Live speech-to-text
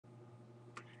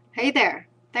Hey there.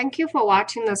 Thank you for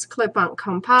watching this clip on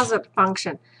composite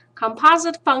function.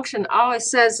 Composite function, all it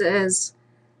says is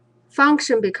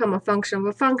function become a function of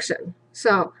a function.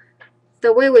 So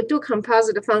the way we do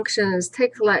composite function is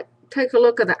take a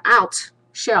look at the out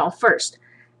shell first.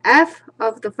 F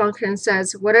of the function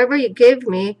says whatever you give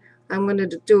me, I'm going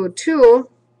to do 2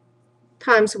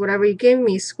 times whatever you give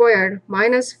me squared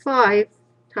minus 5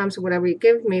 times whatever you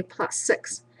give me plus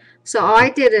 6. So all I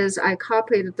did is I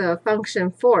copied the function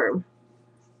form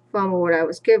from what I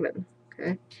was given,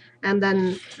 okay? And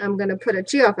then I'm going to put a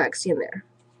g of x in there.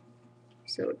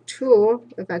 So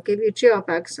 2, if I give you g of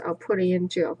x, I'll put in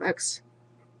g of x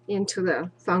into the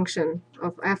function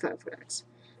of f of x.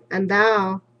 And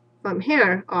now from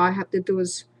here, all I have to do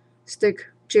is stick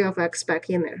g of x back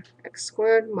in there. X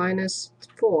squared minus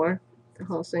 4, the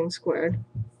whole thing squared,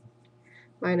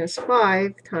 minus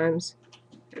 5 times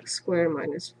x squared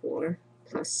minus 4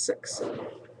 plus 6.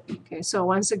 Okay, so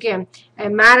once again, it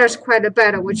matters quite a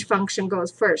bit which function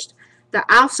goes first. The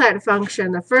outside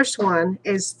function, the first one,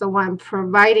 is the one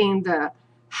providing the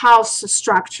house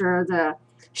structure, the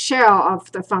shell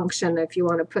of the function, if you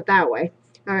want to put that way.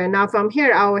 All right, now from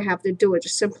here, all we have to do is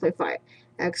just simplify it.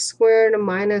 X squared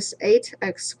minus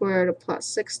 8x squared plus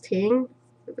 16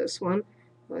 for this one.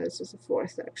 Well, this is the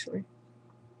fourth, actually.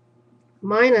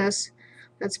 Minus,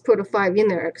 let's put a 5 in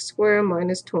there, x squared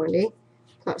minus 20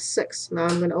 plus 6. Now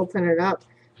I'm going to open it up.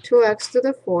 2x to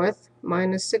the fourth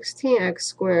minus 16x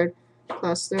squared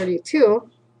plus 32.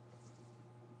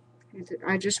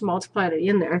 I just multiplied it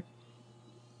in there.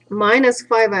 Minus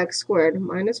 5x squared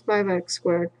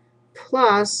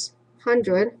plus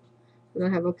 100. We're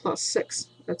going to have a plus 6.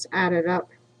 Let's add it up.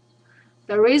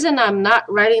 The reason I'm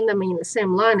not writing them in the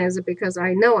same line is because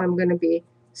I know I'm going to be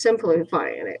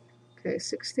simplifying it. Okay,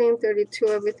 16, 32,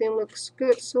 everything looks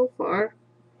good so far.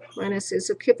 Minus is,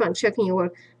 so keep on checking your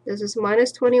work. This is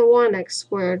minus 21x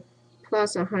squared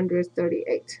plus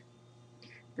 138.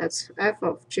 That's f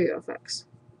of g of x.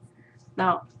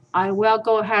 Now, I will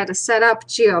go ahead and set up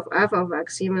g of f of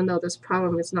x, even though this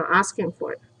problem is not asking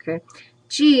for it. Okay,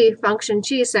 function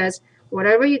g says,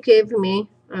 whatever you give me,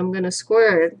 I'm going to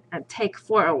square it and take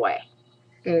 4 away.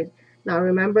 Okay, now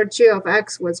remember g of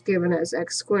x was given as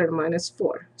x squared minus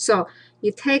 4. So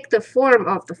you take the form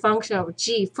of the function of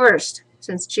g first,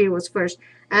 since g was first,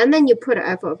 and then you put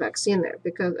f of x in there,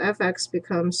 because fx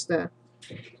becomes the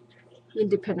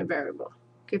independent variable.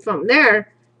 Okay, from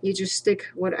there, you just stick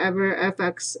whatever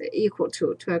fx equal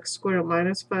to 2x squared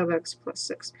minus 5x plus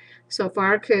 6. So for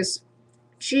our case,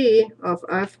 g of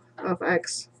f of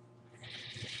x,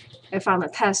 if on the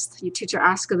test your teacher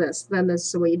asks this, then this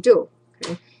is what you do.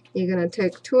 Okay, you're going to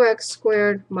take 2x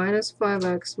squared minus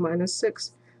 5x minus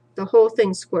 6, the whole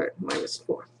thing squared, minus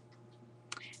 4.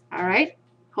 All right,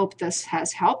 hope this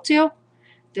has helped you.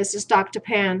 This is Dr.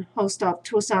 Pan, host of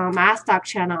Tucson Math Doc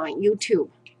channel on YouTube.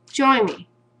 Join me.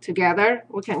 Together,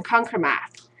 we can conquer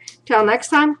math. Till next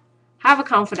time, have a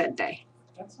confident day.